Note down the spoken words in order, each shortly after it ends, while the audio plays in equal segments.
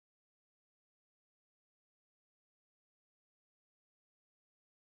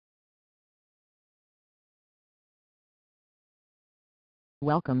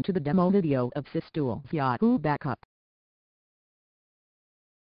Welcome to the demo video of SysTools Yahoo Backup.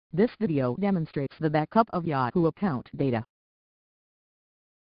 This video demonstrates the backup of Yahoo account data.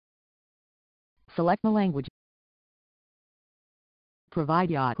 Select the language.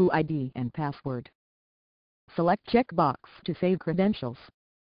 Provide Yahoo ID and password. Select checkbox to save credentials.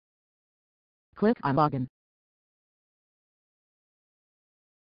 Click on Login.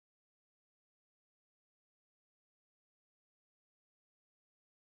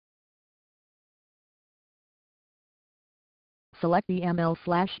 Select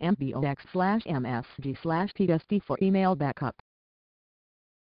email/mbox/msg/tst for email backup.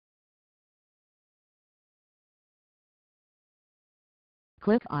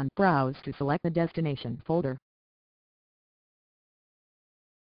 Click on Browse to select the destination folder.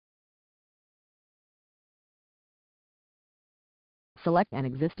 Select an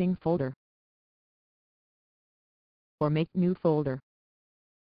existing folder or make new folder.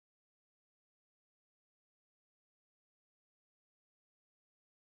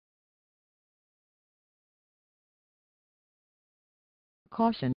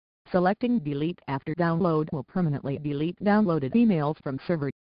 Caution: selecting Delete after download will permanently delete downloaded emails from server.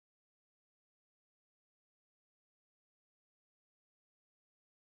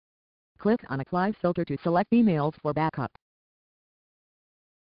 Click on Apply Filter to select emails for backup.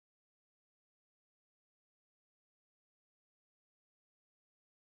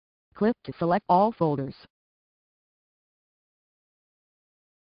 Click to select all folders,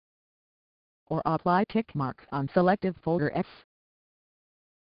 or apply tick mark on selected folder X.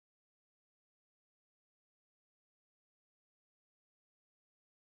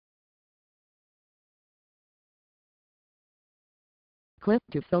 Click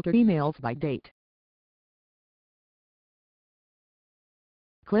to filter emails by date.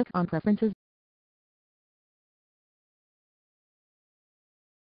 Click on Preferences.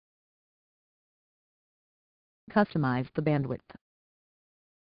 Customize the bandwidth.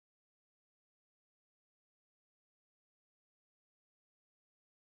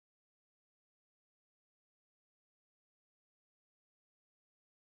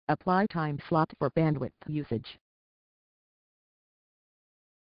 Apply time slot for bandwidth usage.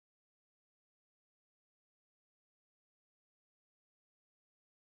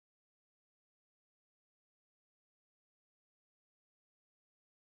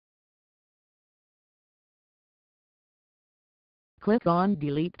 Click on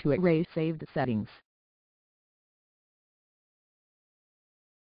Delete to erase saved settings.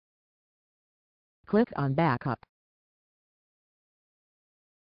 Click on Backup.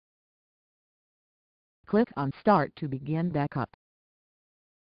 Click on Start to begin backup.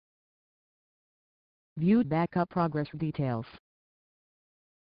 View backup progress details.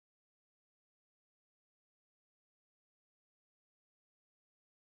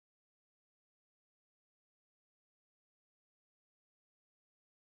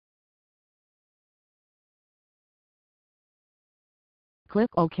 Click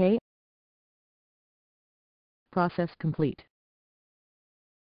OK. Process complete.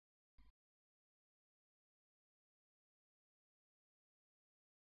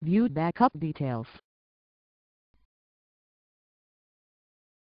 View backup details.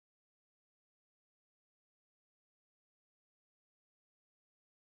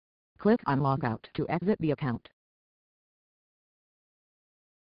 Click on Logout to exit the account.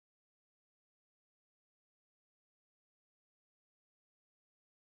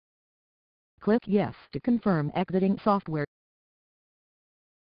 Click Yes to confirm exiting software.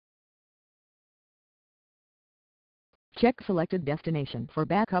 Check selected destination for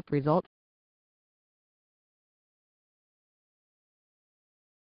backup result.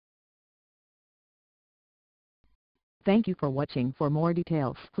 Thank you for watching. For more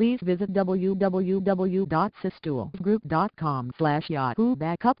details, please visit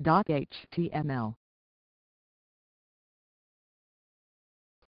www.systoolsgroup.com/yahoobackup.html.